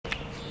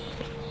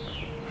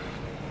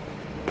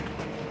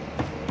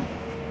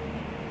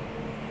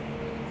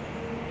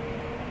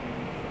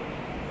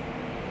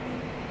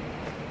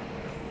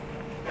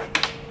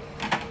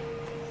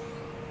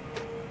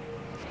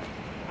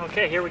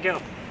Okay, here we go.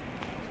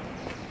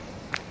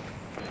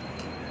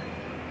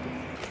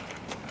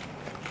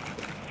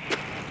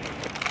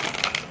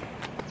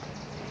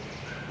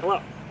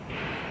 Hello.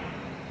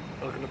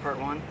 Welcome to part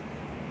 1.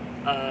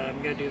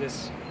 I'm gonna do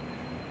this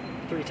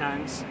 3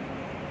 times.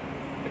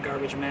 The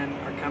garbage men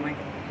are coming,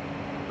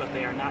 but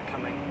they are not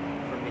coming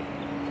for me.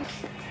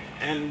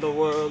 And the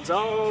world's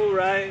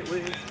alright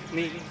with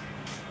me.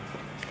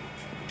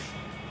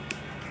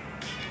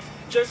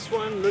 Just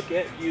one look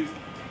at you,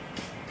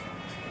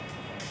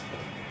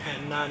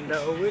 and I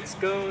know it's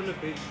gonna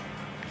be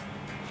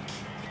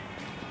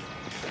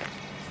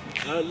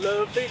a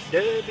lovely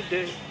day, lovely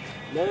day,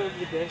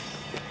 lovely day,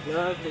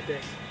 lovely day,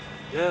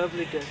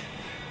 lovely day,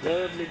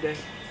 lovely day,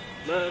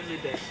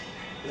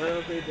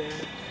 lovely day,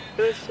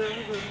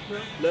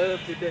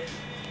 lovely day,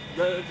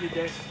 lovely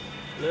day,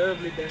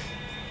 lovely day,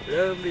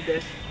 lovely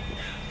day.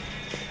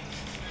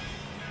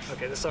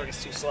 Okay, this song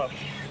is too slow.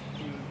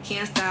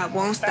 Can't stop,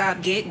 won't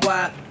stop, get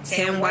guap.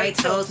 10 white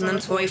toes and them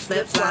toy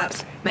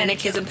flip-flops.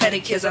 Manicures and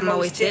pedicures, I'm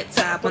always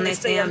tip-top. When they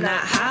say I'm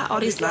not hot, all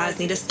these lies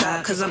need to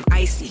stop. Cause I'm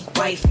icy,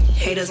 wifey,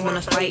 haters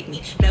wanna fight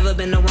me. Never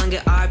been the one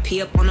get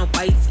RP up on a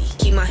whitey.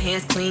 Keep my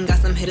hands clean, got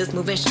some hitters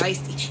moving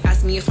shiesty.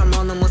 Ask me if I'm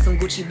rolling with some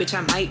Gucci, bitch,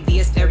 I might be.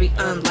 It's very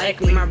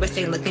unlikely, my wrist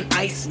ain't looking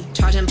icy.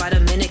 Charging by the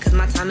minute cause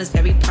my time is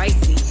very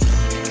pricey.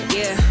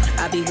 Yeah,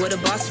 I be where the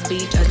bosses be.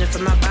 Judging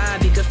from my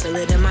vibe, you can feel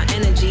it in my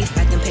energy.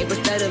 Stacking paper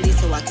steadily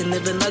so I can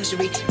live in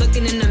luxury.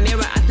 Looking in the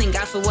mirror, I thank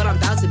God for what I'm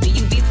about to be.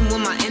 You beefing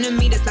with my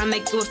enemy, does not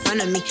make you a friend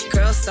of me.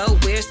 Girl, so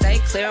weird, stay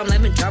clear, I'm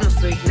living drama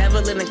free.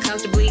 Never living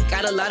comfortably,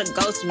 got a lot of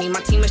goals to me.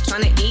 My team is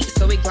trying to eat,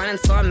 so we grinding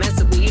so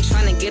immensely. You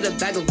trying to get a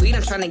bag of weed,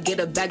 I'm trying to get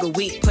a bag of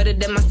wheat. Put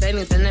it in my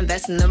savings and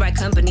invest in the right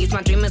companies.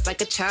 My dream is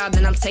like a child,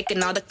 and I'm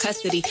taking all the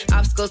custody.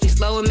 Obstacles be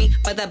slowing me,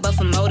 but that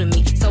buffer molding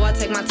me. So I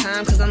take my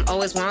time, cause I'm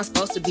always where I'm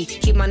supposed to be.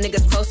 Keep my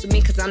niggas close to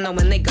me, cause I know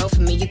when they go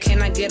for me. You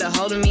cannot get a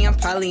hold of me, I'm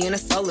probably in a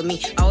soul of me.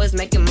 Always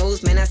making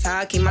moves, man, that's how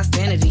I keep my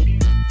sanity.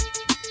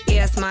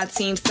 Yeah, it's my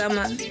team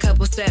summer.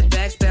 Couple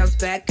setbacks, bounce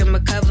back and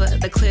recover.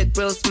 The clip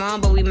real small,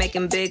 but we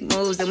making big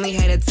moves. And we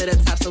headed to the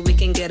top so we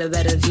can get a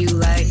better view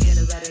like.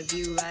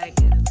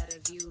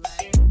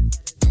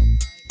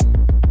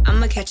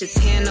 I'ma catch a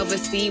tan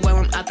overseas while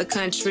I'm out the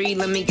country.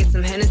 Let me get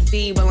some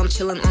Hennessy while I'm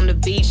chilling on the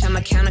beach.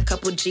 I'ma count a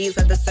couple G's,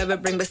 let the server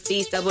bring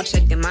receipts. Double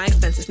checking my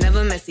expenses,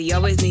 never messy,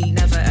 always neat,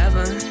 never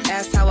ever.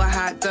 Ask how a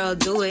hot girl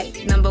do it.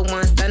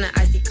 #1 stunner,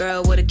 icy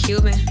girl with a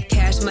Cuban.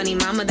 Cash money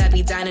mama that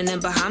be dining in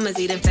Bahamas.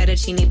 Eating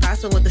fettuccine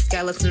pasta with the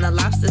scallops and the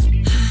lobsters.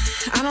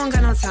 I don't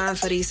got no time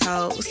for these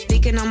hoes.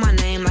 Speaking on my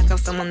name like I'm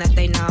someone that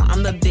they know.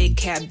 I'm the big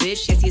cat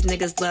bitch, yes these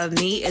niggas love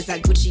me. Is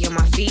that Gucci on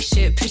my feet?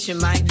 Shit, picture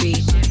might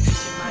be.